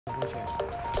着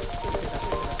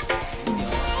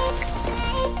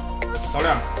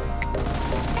亮。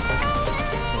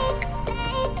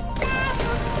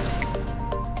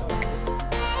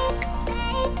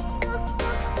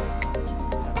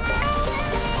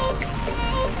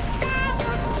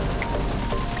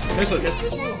开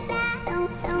始。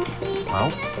Hello?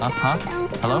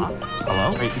 Hello?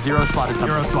 Hello? Wait, Zero spotted him.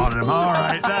 Zero spotted him. All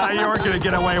right. You weren't going to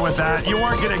get away with that. You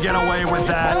weren't going to get away with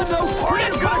that. You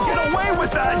weren't going to get away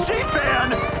with that,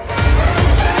 G-Fan!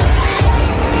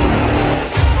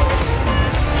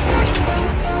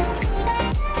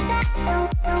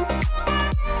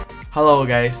 Hello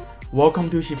guys, welcome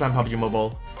to 稀饭 PUBG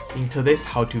Mobile. In today's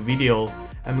how-to video,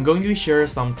 I'm going to share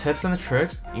some tips and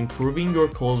tricks improving your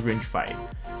close range fight,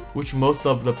 which most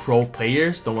of the pro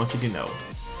players don't want you to know.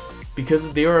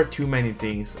 Because there are too many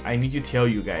things I need to tell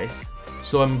you guys,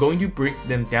 so I'm going to break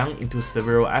them down into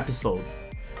several episodes.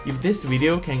 If this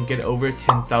video can get over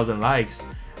 10,000 likes,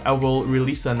 I will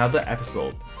release another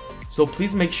episode. So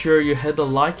please make sure you hit the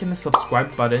like and the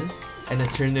subscribe button and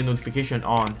turn the notification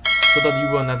on so that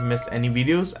you will not miss any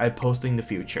videos I post in the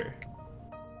future.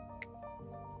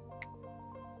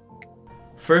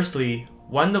 Firstly,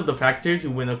 one of the factors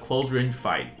to win a close range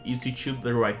fight is to choose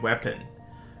the right weapon.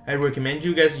 I recommend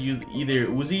you guys use either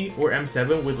Uzi or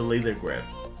M7 with a laser grip.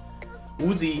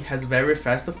 Uzi has very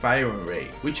fast firing rate,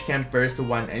 which can burst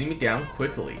one enemy down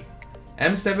quickly.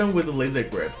 M7 with a laser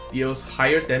grip deals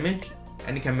higher damage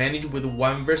and can manage with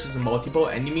one versus multiple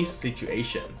enemies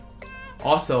situation.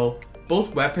 Also,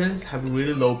 both weapons have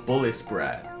really low bullet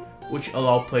spread, which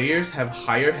allow players have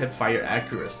higher hipfire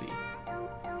accuracy.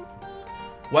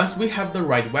 Once we have the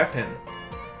right weapon,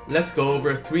 let's go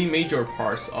over three major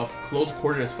parts of close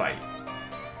quarters fight.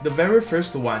 The very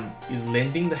first one is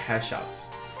landing the headshots.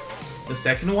 The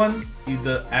second one is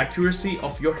the accuracy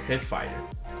of your hipfire.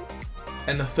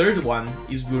 And the third one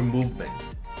is your movement.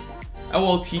 I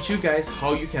will teach you guys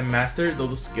how you can master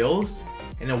those skills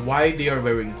and why they are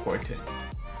very important.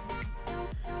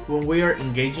 When we are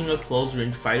engaging a close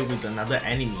range fight with another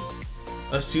enemy,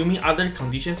 assuming other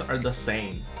conditions are the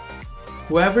same,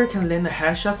 whoever can land the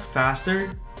headshots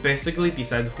faster basically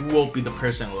decides who will be the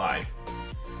person alive.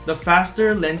 The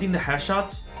faster landing the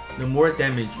headshots, the more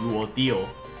damage you will deal,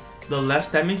 the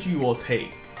less damage you will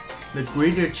take, the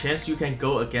greater chance you can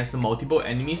go against multiple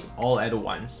enemies all at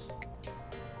once.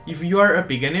 If you are a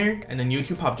beginner and new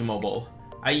to PUBG Mobile,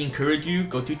 I encourage you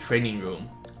go to training room.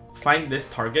 Find this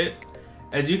target.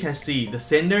 As you can see, the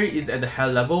sender is at the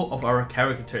head level of our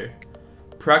character.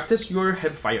 Practice your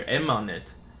hipfire aim on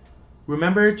it.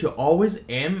 Remember to always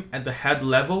aim at the head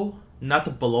level,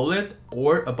 not below it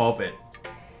or above it.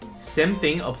 Same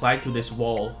thing applies to this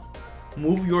wall.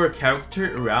 Move your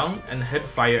character around and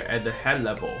hipfire at the head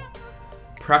level.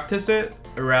 Practice it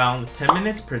around 10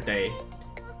 minutes per day.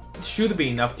 It should be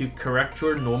enough to correct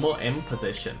your normal aim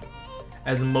position,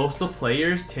 as most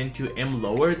players tend to aim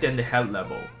lower than the head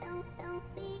level.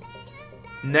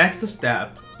 Next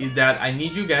step is that I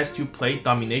need you guys to play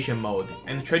domination mode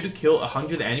and try to kill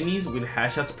 100 enemies with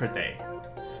headshots per day.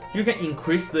 You can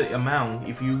increase the amount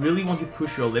if you really want to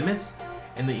push your limits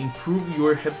and improve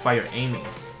your hipfire aiming.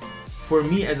 For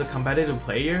me as a competitive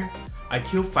player, I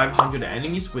kill 500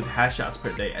 enemies with headshots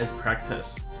per day as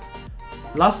practice.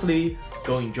 Lastly,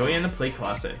 go enjoy and play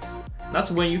classics.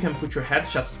 That's when you can put your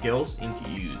headshot skills into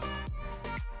use.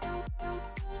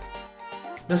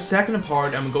 The second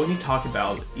part I'm going to talk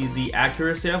about is the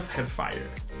accuracy of hipfire.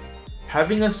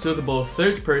 Having a suitable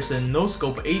third-person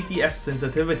no-scope ADS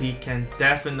sensitivity can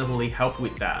definitely help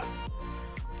with that.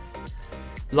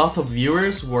 Lots of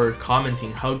viewers were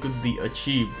commenting how good they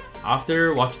achieved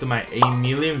after watching my 8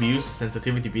 million views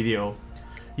sensitivity video.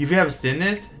 If you have seen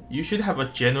it, you should have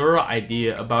a general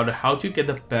idea about how to get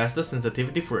the best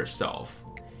sensitivity for yourself.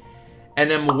 And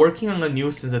I'm working on a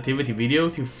new sensitivity video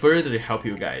to further help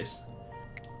you guys.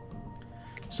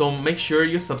 So make sure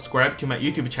you subscribe to my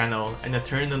YouTube channel and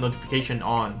turn the notification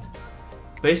on.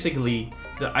 Basically,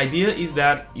 the idea is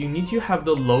that you need to have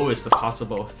the lowest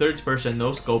possible third-person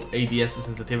no-scope ADS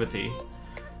sensitivity.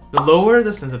 The lower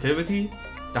the sensitivity,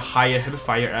 the higher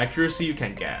hipfire accuracy you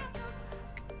can get.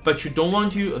 But you don't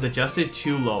want to adjust it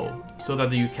too low, so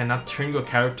that you cannot turn your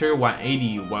character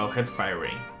 180 while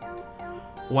hipfiring.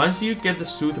 Once you get the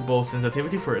suitable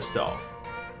sensitivity for yourself,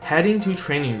 head into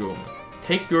training room.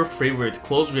 Take your favorite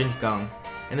close range gun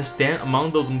and stand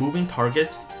among those moving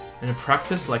targets and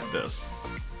practice like this.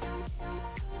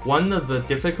 One of the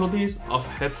difficulties of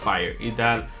hipfire is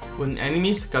that when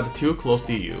enemies got too close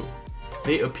to you,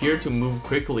 they appear to move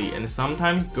quickly and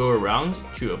sometimes go around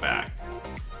to your back,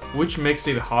 which makes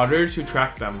it harder to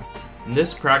track them.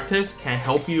 This practice can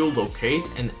help you locate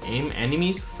and aim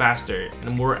enemies faster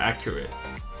and more accurate.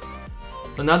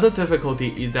 Another difficulty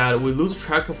is that we lose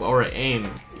track of our aim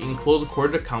in close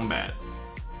quarter combat.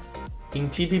 In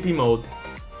TPP mode,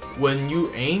 when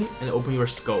you aim and open your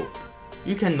scope,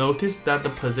 you can notice that the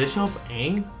position of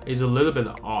aim is a little bit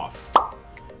off.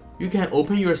 You can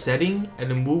open your setting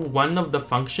and move one of the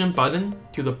function button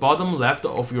to the bottom left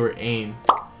of your aim.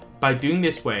 By doing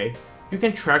this way, you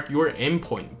can track your aim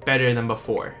point better than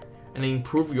before and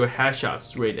improve your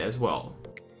headshots rate as well.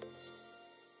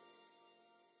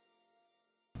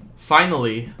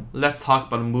 Finally, let's talk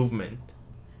about movement.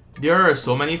 There are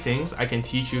so many things I can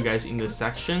teach you guys in this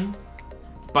section,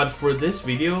 but for this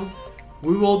video,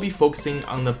 we will be focusing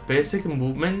on the basic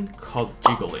movement called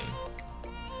jiggling.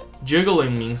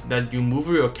 Jiggling means that you move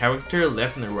your character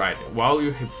left and right while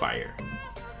you hip fire.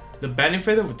 The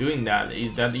benefit of doing that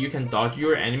is that you can dodge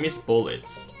your enemy's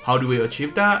bullets. How do we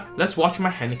achieve that? Let's watch my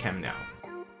handcam now.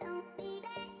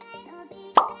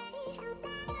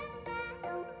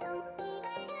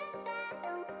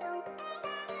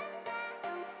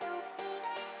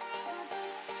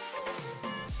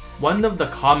 One of the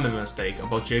common mistakes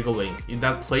about jiggling is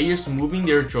that players moving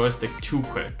their joystick too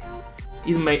quick.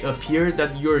 It may appear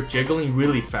that you're jiggling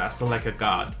really fast like a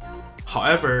god.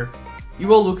 However, it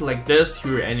will look like this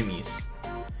to your enemies,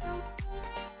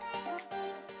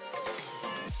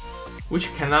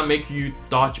 which cannot make you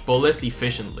dodge bullets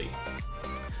efficiently.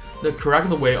 The correct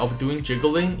way of doing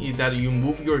jiggling is that you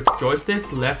move your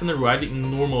joystick left and right in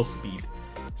normal speed,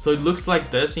 so it looks like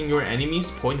this in your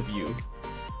enemy's point of view,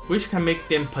 which can make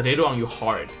them potato on you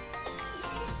hard.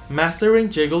 Mastering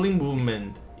jiggling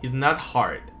movement is not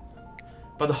hard,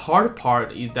 but the hard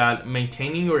part is that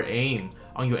maintaining your aim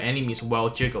on your enemies while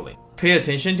jiggling. Pay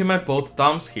attention to my both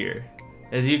thumbs here.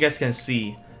 As you guys can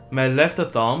see, my left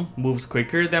thumb moves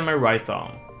quicker than my right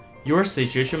thumb. Your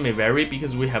situation may vary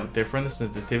because we have different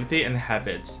sensitivity and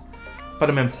habits,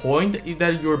 but my point is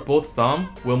that your both thumb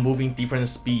will move in different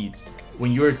speeds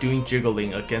when you are doing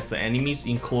jiggling against the enemies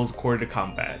in close quarter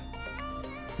combat.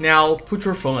 Now put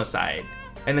your phone aside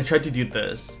and try to do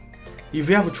this. If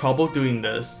you have trouble doing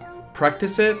this,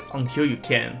 practice it until you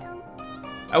can.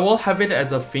 I will have it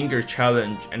as a finger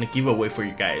challenge and a giveaway for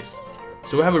you guys.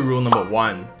 So we have a rule number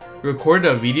 1. Record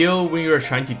a video when you are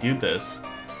trying to do this.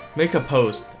 Make a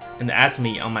post and add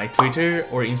me on my Twitter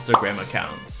or Instagram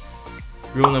account.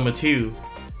 Rule number 2.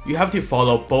 You have to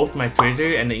follow both my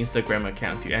Twitter and the Instagram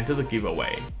account to enter the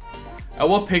giveaway. I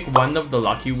will pick one of the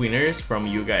lucky winners from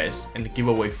you guys and give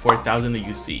away 4,000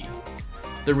 UC.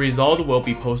 The result will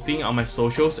be posting on my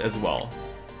socials as well.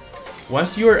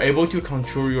 Once you are able to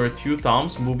control your two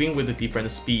thumbs moving with a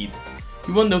different speed,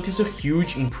 you will notice a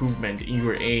huge improvement in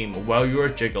your aim while you are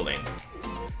jiggling.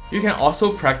 You can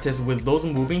also practice with those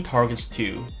moving targets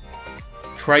too.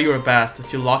 Try your best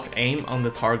to lock aim on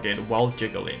the target while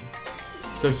jiggling.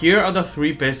 So here are the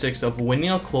 3 basics of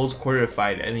winning a close quarter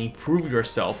fight and improve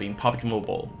yourself in PUBG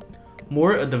Mobile.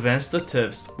 More advanced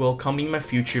tips will come in my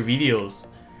future videos.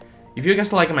 If you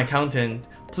guys like my content,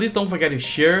 please don't forget to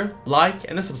share, like,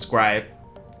 and subscribe.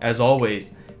 As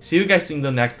always, see you guys in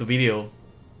the next video.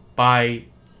 Bye.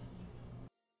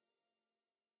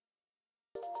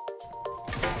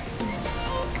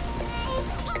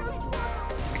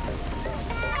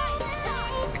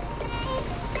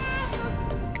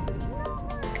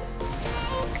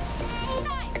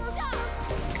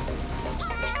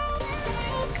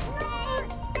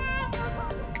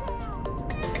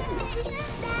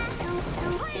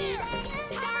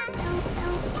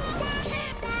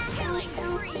 Killing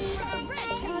spree!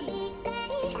 Red team!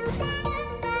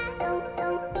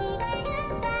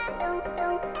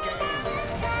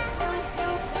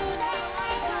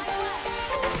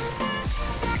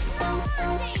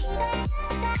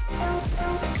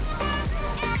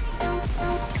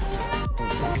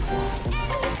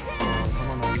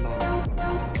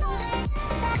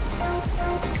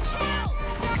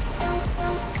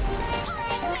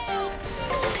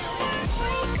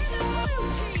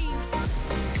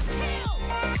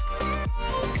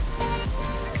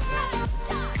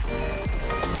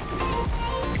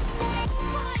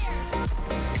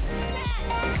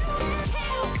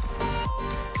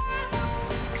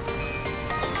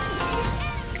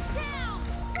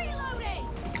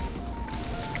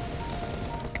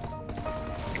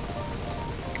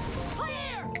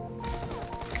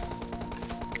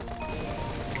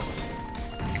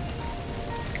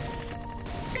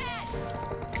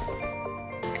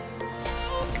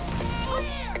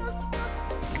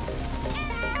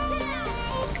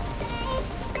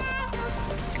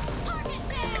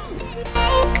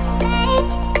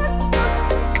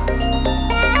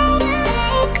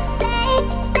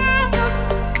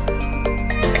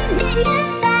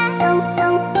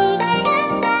 Bye.